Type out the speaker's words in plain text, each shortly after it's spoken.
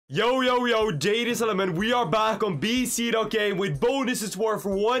Yo, Jadis Element, we are back on BC.game with bonuses worth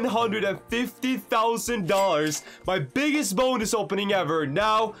 $150,000. My biggest bonus opening ever.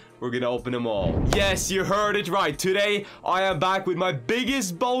 Now, we're gonna open them all. Yes, you heard it right. Today, I am back with my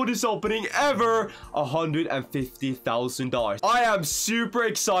biggest bonus opening ever. $150,000. I am super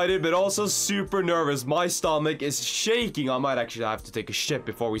excited, but also super nervous. My stomach is shaking. I might actually have to take a shit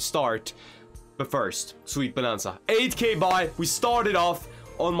before we start. But first, Sweet Bonanza. 8K buy. We started off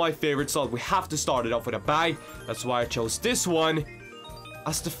on my favorite slot. We have to start it off with a bag. That's why I chose this one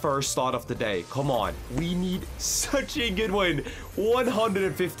as the first slot of the day. Come on, we need such a good win.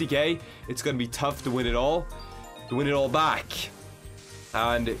 150k. It's gonna be tough to win it all back.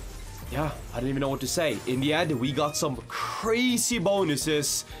 And yeah, I don't even know what to say. In the end, we got some crazy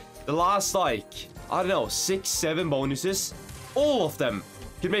bonuses. The last, like, I don't know, 6-7 bonuses, all of them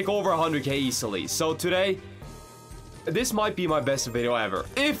can make over 100k easily. So today, this might be my best video ever.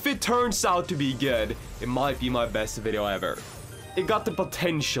 If it turns out to be good, it might be my best video ever. It got the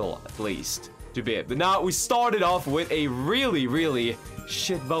potential, at least, to be it. But now, we started off with a really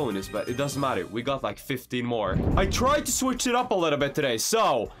shit bonus, but it doesn't matter. We got like 15 more. I tried to switch it up a little bit today.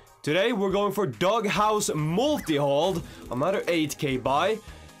 So, today we're going for Doghouse Multi-Hold. Another 8k buy.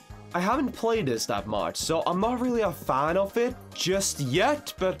 I haven't played this that much, so I'm not really a fan of it just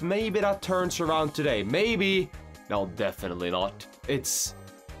yet. But maybe that turns around today. Maybe. No, definitely not. It's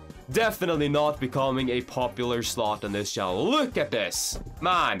definitely not becoming a popular slot on this channel. Look at this.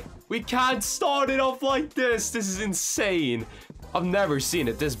 Man, we can't start it off like this. This is insane. I've never seen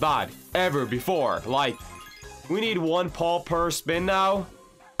it this bad ever before. Like, we need one paw per spin now,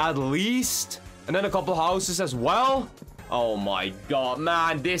 at least. And then a couple houses as well. Oh my god,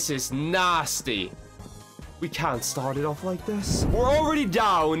 man, this is nasty. We can't start it off like this. We're already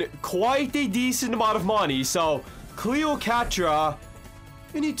down quite a decent amount of money, so Cleocatra,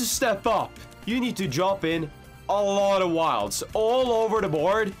 you need to step up. You need to drop in a lot of wilds all over the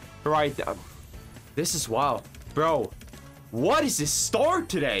board right now. This is wild. Bro, what is this start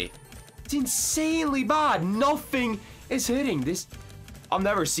today? It's insanely bad. Nothing is hitting. This, I've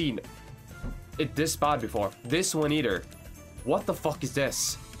never seen it this bad before. This one either. What the fuck is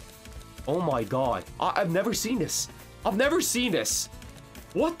this? Oh my god. I've never seen this. I've never seen this.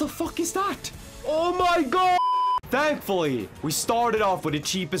 What the fuck is that? Oh my god. Thankfully, we started off with the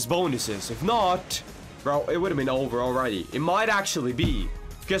cheapest bonuses. If not, bro, it would have been over already. It might actually be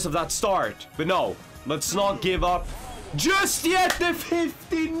because of that start. But no, let's not give up just yet. The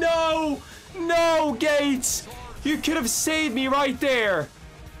 50. No, Gates. You could have saved me right there.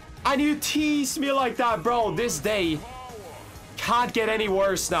 And you teased me like that, bro. This day can't get any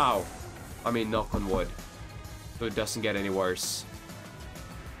worse now. I mean, knock on wood, so it doesn't get any worse.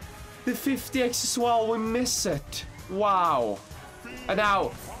 The 50x as well, we miss it. Wow. And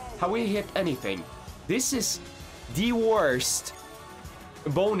now, have we hit anything? This is the worst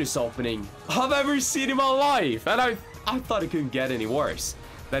bonus opening I've ever seen in my life. And I thought it couldn't get any worse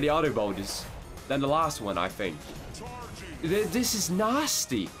than the other bonus, than the last one, I think. This is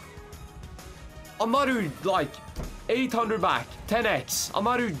nasty. I'm not doing like 800 back, 10x. I'm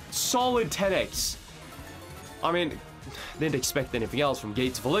not doing solid 10x. I mean, didn't expect anything else from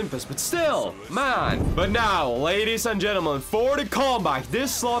Gates of Olympus, but still, man. But now, ladies and gentlemen, for the comeback,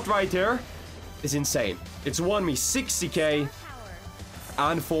 this slot right here is insane. It's won me 60k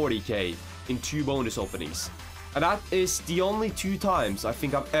and 40k in 2 bonus openings. And that is the only 2 times I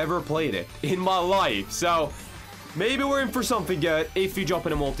think I've ever played it in my life. So, maybe we're in for something good if you drop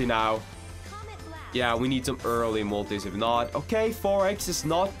in a multi now. Yeah, we need some early multis. If not, okay, 4x is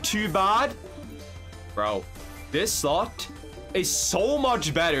not too bad. Bro, this slot is so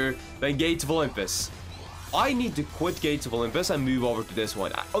much better than Gates of Olympus. I need to quit Gates of Olympus and move over to this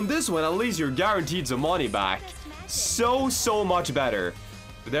one. On this one, at least you're guaranteed some money back. So much better.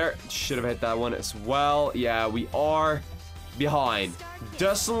 But there, should have hit that one as well. Yeah, we are behind.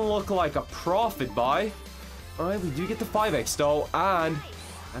 Doesn't look like a profit buy. Alright, we do get the 5x though, and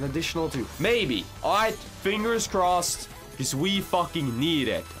an additional 2. Maybe. Alright, fingers crossed, because we fucking need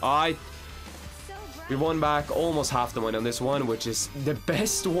it. Alright. We won back almost half the money on this one, which is the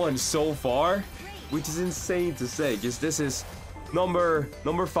best one so far. Which is insane to say, because this is number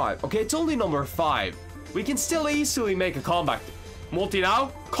 5. Okay, it's only number 5. We can still easily make a comeback. Multi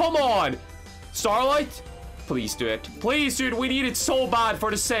now? Come on! Starlight? Please do it. Please, dude, we need it so bad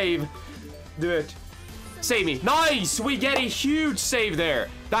for the save. Do it. Save me. Nice! We get a huge save there.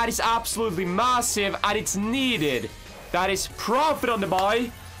 That is absolutely massive, and it's needed. That is profit on the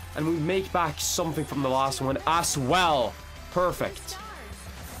buy. And we make back something from the last one as well. Perfect.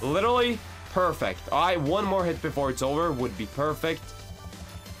 Literally perfect. Alright, one more hit before it's over would be perfect.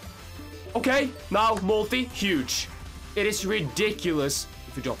 Okay, now multi, huge. It is ridiculous.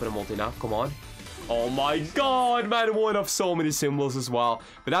 If you drop in a multi now, come on. Oh my god, man, one of so many symbols as well.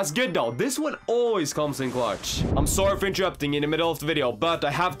 But that's good though. This one always comes in clutch. I'm sorry for interrupting in the middle of the video, but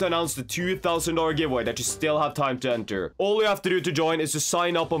I have to announce the $2,000 giveaway that you still have time to enter. All you have to do to join is to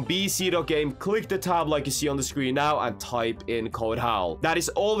sign up on bc.game, click the tab like you see on the screen now, and type in code HAL. That is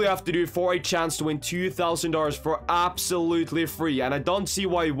all you have to do for a chance to win $2,000 for absolutely free. And I don't see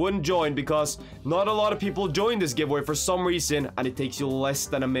why you wouldn't join, because not a lot of people join this giveaway for some reason, and it takes you less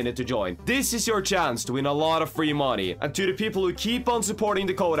than a minute to join. This is your chance to win a lot of free money. And to the people who keep on supporting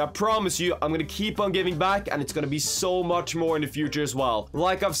the code, I promise you, I'm gonna keep on giving back, and it's gonna be so much more in the future as well.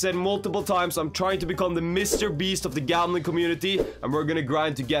 Like I've said multiple times, I'm trying to become the Mr. Beast of the gambling community, and we're gonna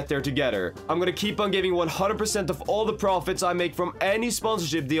grind to get there together. I'm gonna keep on giving 100% of all the profits I make from any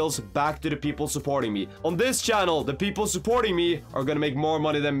sponsorship deals back to the people supporting me. On this channel, the people supporting me are gonna make more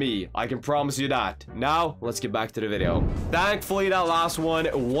money than me. I can promise you that. Now, let's get back to the video. Thankfully, that last one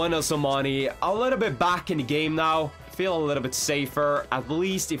won us some money. A little bit back in the game now. Feel a little bit safer, at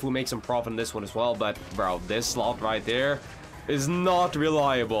least if we make some profit in this one as well. But bro, this slot right there is not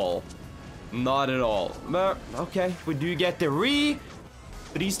reliable, not at all. But okay, if we do get the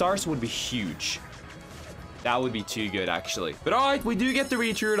 3 stars would be huge. That would be too good actually. But all right, we do get the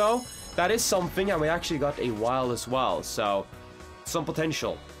reach-through though. That is something, and we actually got a wild as well, so some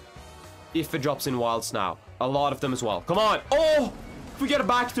potential if it drops in wilds now. A lot of them as well. Come on. Oh, if we get a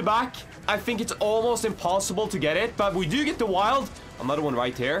back-to-back, I think it's almost impossible to get it, but we do get the wild. Another one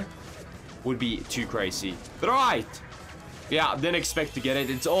right here would be too crazy. But all right. Yeah, didn't expect to get it.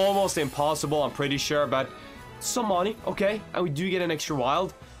 It's almost impossible, I'm pretty sure, but some money. Okay, and we do get an extra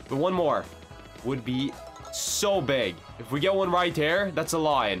wild, but one more would be so big. If we get one right here, that's a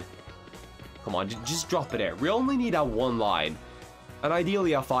line. Come on, just drop it there. We only need that one line, and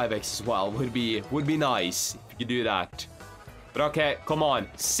ideally a 5x as well would be nice if you could do that. But okay, come on.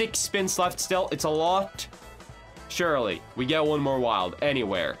 6 spins left still. It's a lot. Surely, we get one more wild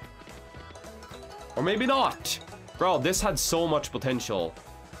anywhere. Or maybe not. Bro, this had so much potential,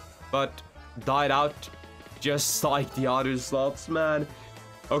 but died out just like the other slots, man.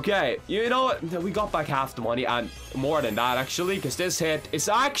 Okay, you know what? We got back half the money, and more than that, actually, because this hit is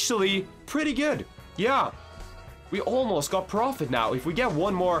actually pretty good. Yeah, we almost got profit now. If we get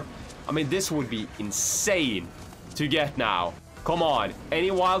one more, I mean, this would be insane to get now. Come on, any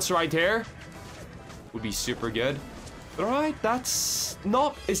wilds right here would be super good. All right, that's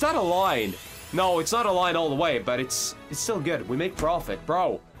not, is that a line? No, it's not a line all the way, but it's still good. We make profit,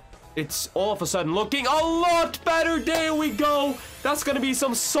 bro. It's all of a sudden looking a lot better. There we go. That's gonna be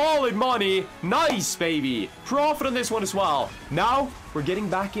some solid money. Nice, baby. Profit on this one as well. Now we're getting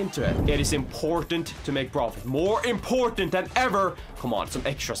back into it. It is important to make profit, more important than ever. Come on, some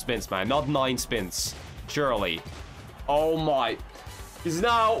extra spins, man. Not 9 spins, surely. Oh my, because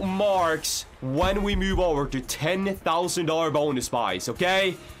now marks when we move over to $10,000 bonus buys.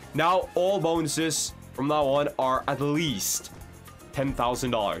 Okay, now all bonuses from now on are at least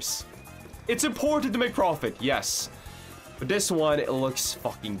 $10,000. It's important to make profit, yes, but this one, it looks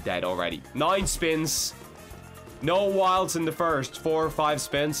fucking dead already. 9 spins, no wilds in the first 4 or 5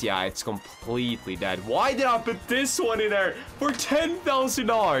 spins. Yeah, it's completely dead. Why did I put this one in there for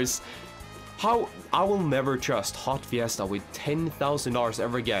 $10,000? How? I will never trust Hot Fiesta with $10,000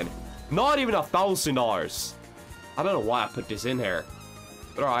 ever again. Not even $1,000. I don't know why I put this in here.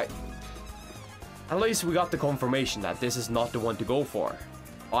 But alright. At least we got the confirmation that this is not the one to go for.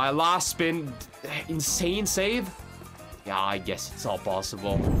 Alright, last spin. Insane save? Yeah, I guess it's all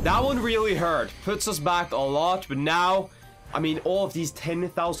possible. That one really hurt. Puts us back a lot. But now, I mean, all of these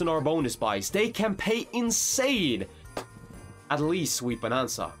 $10,000 bonus buys, they can pay insane. At least Sweet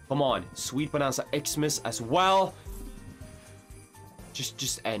Bonanza. Come on, Sweet Bonanza Xmas as well.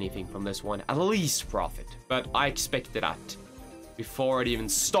 Just anything from this one. At least profit. But I expected that before it even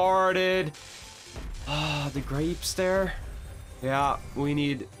started. Ah, the grapes there. Yeah, we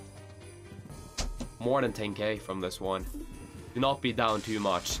need more than 10k from this one. Do not be down too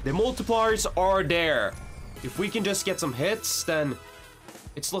much. The multipliers are there. If we can just get some hits, then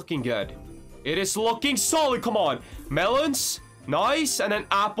it's looking good. It is looking solid. Come on. Melons. Nice. And then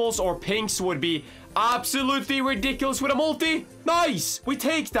apples or pinks would be absolutely ridiculous with a multi. Nice. We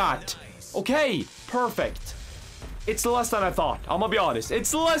take that. Okay. Perfect. It's less than I thought. I'm gonna be honest.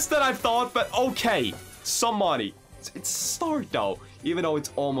 It's less than I thought, but okay. Some money. It's a start though. Even though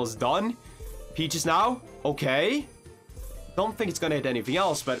it's almost done. Peaches now. Okay. Don't think it's gonna hit anything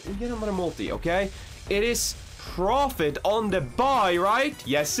else, but we get another multi, okay? It is profit on the buy, right?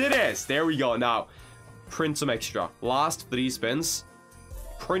 Yes, it is. There we go. Now, print some extra. Last 3 spins.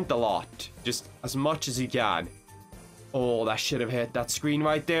 print a lot. Just as much as you can. Oh, that should have hit that screen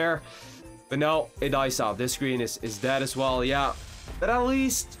right there. But no, it dies out. This screen is dead as well, yeah. But at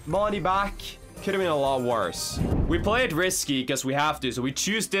least money back. Could have been a lot worse. We play it risky because we have to. So we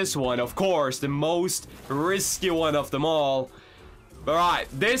choose this one, of course. The most risky one of them all. All right,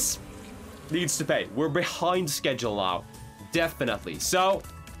 this needs to pay. We're behind schedule now. Definitely. So,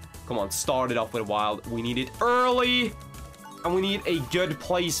 come on, start it off with wild. We need it early. And we need a good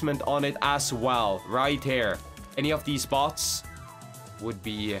placement on it as well. Right here. Any of these spots would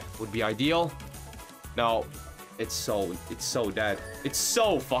be ideal. No, it's so dead. It's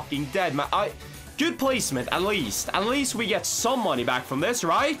so fucking dead, man. Good placement, at least. At least we get some money back from this,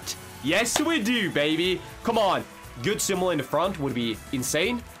 right? Yes, we do, baby. Come on. Good symbol in the front would be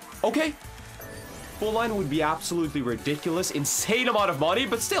insane. Okay. Full line would be absolutely ridiculous. Insane amount of money,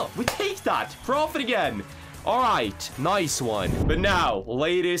 but still, we take that. Profit again. All right, nice one. But now,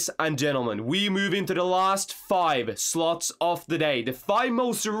 ladies and gentlemen, we move into the last 5 slots of the day. The 5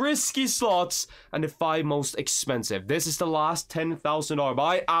 most risky slots and the 5 most expensive. This is the last $10,000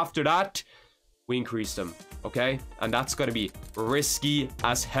 buy. After that, we increase them, okay? And that's gonna be risky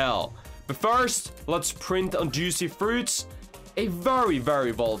as hell. But first, let's print on Juicy Fruits. A very,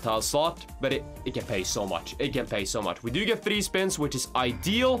 very volatile slot, but it can pay so much. It can pay so much. We do get 3 spins, which is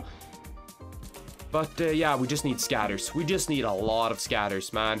ideal. But yeah, we just need scatters. We just need a lot of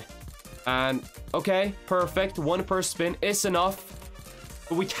scatters, man. And okay, perfect. 1 per spin is enough.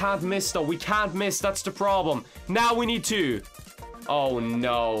 But we can't miss, though. We can't miss. That's the problem. Now we need 2. Oh,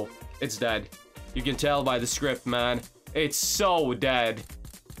 no. It's dead. You can tell by the script, man. It's so dead.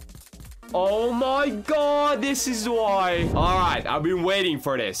 Oh my god, this is why. All right, I've been waiting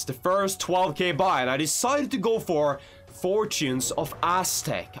for this. The first 12k buy, and I decided to go for Fortunes of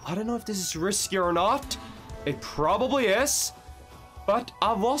Aztec. I don't know if this is risky or not. It probably is. But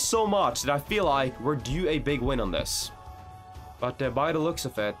I've lost so much that I feel like we're due a big win on this. But by the looks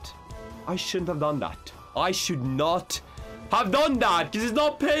of it, I shouldn't have done that. I should not have done that because it's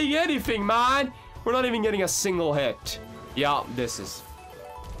not paying anything, man. We're not even getting a single hit. Yeah, this is...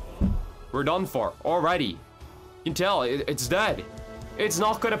 We're done for already. You can tell it's dead. It's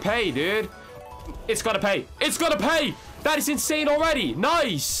not gonna pay, dude. It's gonna pay. It's gonna pay. That is insane already.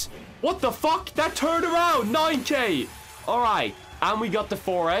 Nice. What the fuck? That turned around. 9k. All right. And we got the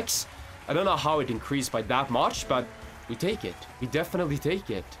 4x. I don't know how it increased by that much, but we take it. We definitely take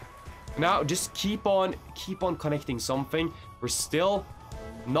it. Now, just keep on connecting something. We're still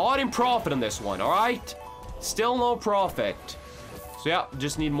not in profit on this one, all right? Still no profit. So yeah,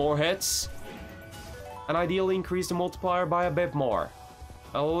 just need more hits. And ideally increase the multiplier by a bit more.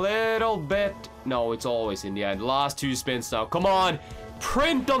 A little bit. No, it's always in the end. Last 2 spins now. Come on.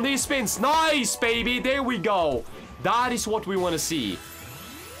 Print on these spins. Nice, baby. There we go. That is what we want to see.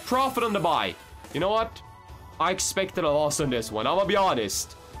 Profit on the buy. You know what? I expected a loss on this one. I'm gonna be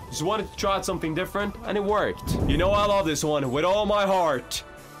honest. Just wanted to try something different, and it worked. You know I love this one with all my heart.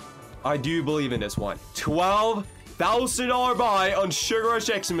 I do believe in this one. $12,000 buy on Sugar Rush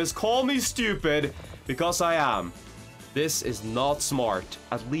Xmas. Call me stupid, because I am. This is not smart.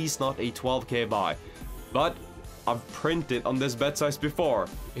 At least not a 12k buy. But I've printed on this bet size before.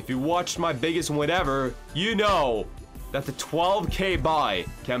 If you watched my biggest win ever, you know that the 12k buy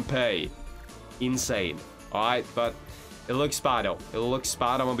can pay. Insane. Alright, but it looks bad though. It looks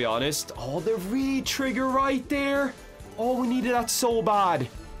bad, I'm gonna be honest. Oh, the re-trigger right there. Oh, we needed that so bad.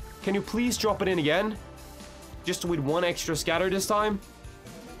 Can you please drop it in again? Just with 1 extra scatter this time?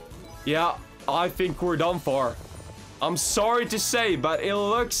 Yeah, I think we're done for. I'm sorry to say, but it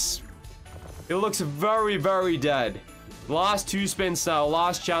looks very, very dead. Last 2 spins now.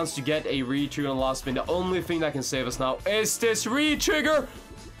 Last chance to get a re-trigger on the last spin. The only thing that can save us now is this re-trigger.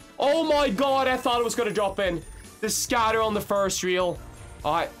 Oh my god, I thought it was gonna drop in. The scatter on the first reel.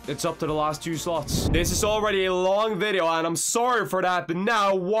 Alright, it's up to the last 2 slots. This is already a long video, and I'm sorry for that, but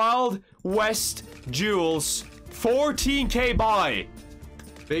now Wild West Jewels 14k buy.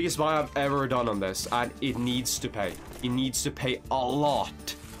 Biggest buy I've ever done on this, and it needs to pay. It needs to pay a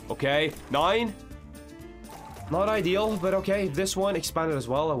lot. Okay, 9. Not ideal, but okay. If this one expanded as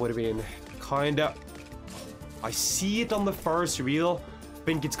well, I would have been kinda... I see it on the first reel.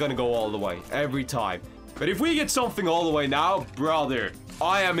 Think it's gonna go all the way every time. But if we get something all the way now, brother,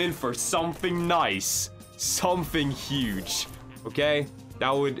 I am in for something nice. Something huge. Okay?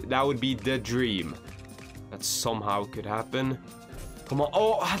 That would be the dream. That somehow could happen. Come on.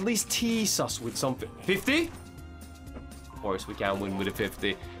 Oh, at least tease us with something. 50? Of course, we can win with a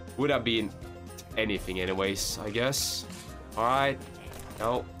 50. Would have been anything anyways, I guess. Alright.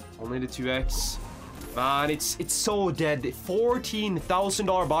 No, only the 2x. Man, it's so dead.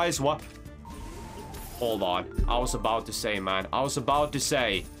 $14,000 buys. What? Hold on. I was about to say, man. I was about to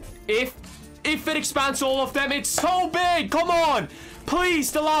say, if it expands all of them, it's so big. Come on.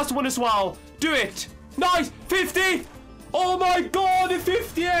 Please, the last one as well. Do it. Nice. 50. Oh my god, the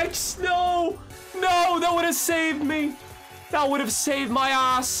 50x. No. No, that would have saved me. That would have saved my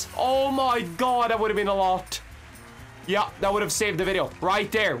ass. Oh my god, that would have been a lot. Yeah, that would have saved the video.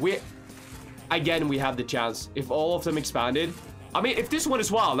 Right there. Again, we have the chance. If all of them expanded. I mean, if this one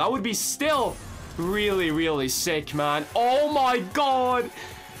as well, that would be still really, really sick, man. Oh my god.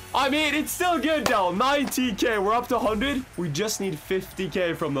 I mean, it's still good though. 90k. We're up to 100. We just need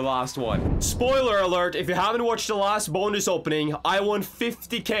 50k from the last one. Spoiler alert. If you haven't watched the last bonus opening, I won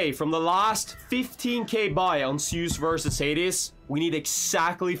 50k from the last 15k buy on Zeus versus Hades. We need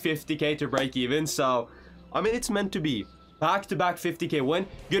exactly 50k to break even. So, I mean, it's meant to be. Back-to-back 50k win.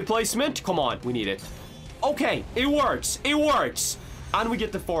 Good placement. Come on. We need it. Okay. It works. It works. And we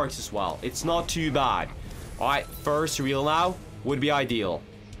get the forex as well. It's not too bad. All right. First reel now would be ideal.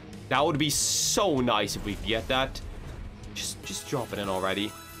 That would be so nice if we could get that. Just drop it in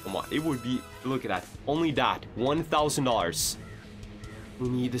already. Come on. It would be... Look at that. Only that. $1,000. We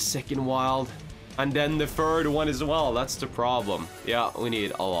need the second wild. And then the third one as well. That's the problem. Yeah, we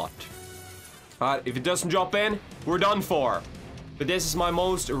need a lot. Alright, if it doesn't drop in, we're done for. But this is my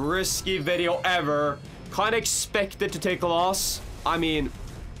most risky video ever. Kind of expected to take a loss. I mean,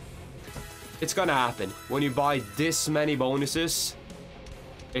 it's gonna happen. When you buy this many bonuses,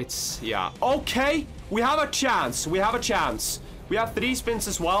 it's, yeah. Okay, we have a chance. We have a chance. We have 3 spins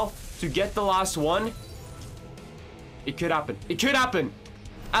as well to get the last one. It could happen. It could happen.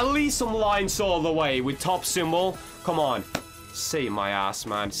 At least some lines all the way with top symbol. Come on. Save my ass,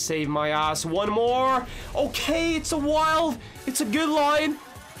 man. Save my ass. One more. Okay, it's a wild. It's a good line.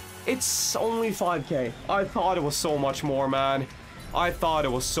 It's only 5k. I thought it was so much more, man. I thought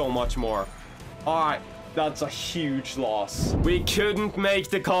it was so much more. Alright, that's a huge loss. We couldn't make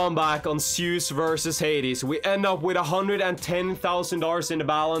the comeback on Zeus versus Hades. We end up with $110,000 in the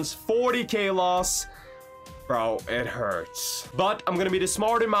balance. 40k loss. Bro, it hurts. But I'm gonna be the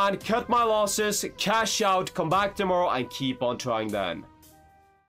smarter man, cut my losses, cash out, come back tomorrow, and keep on trying then.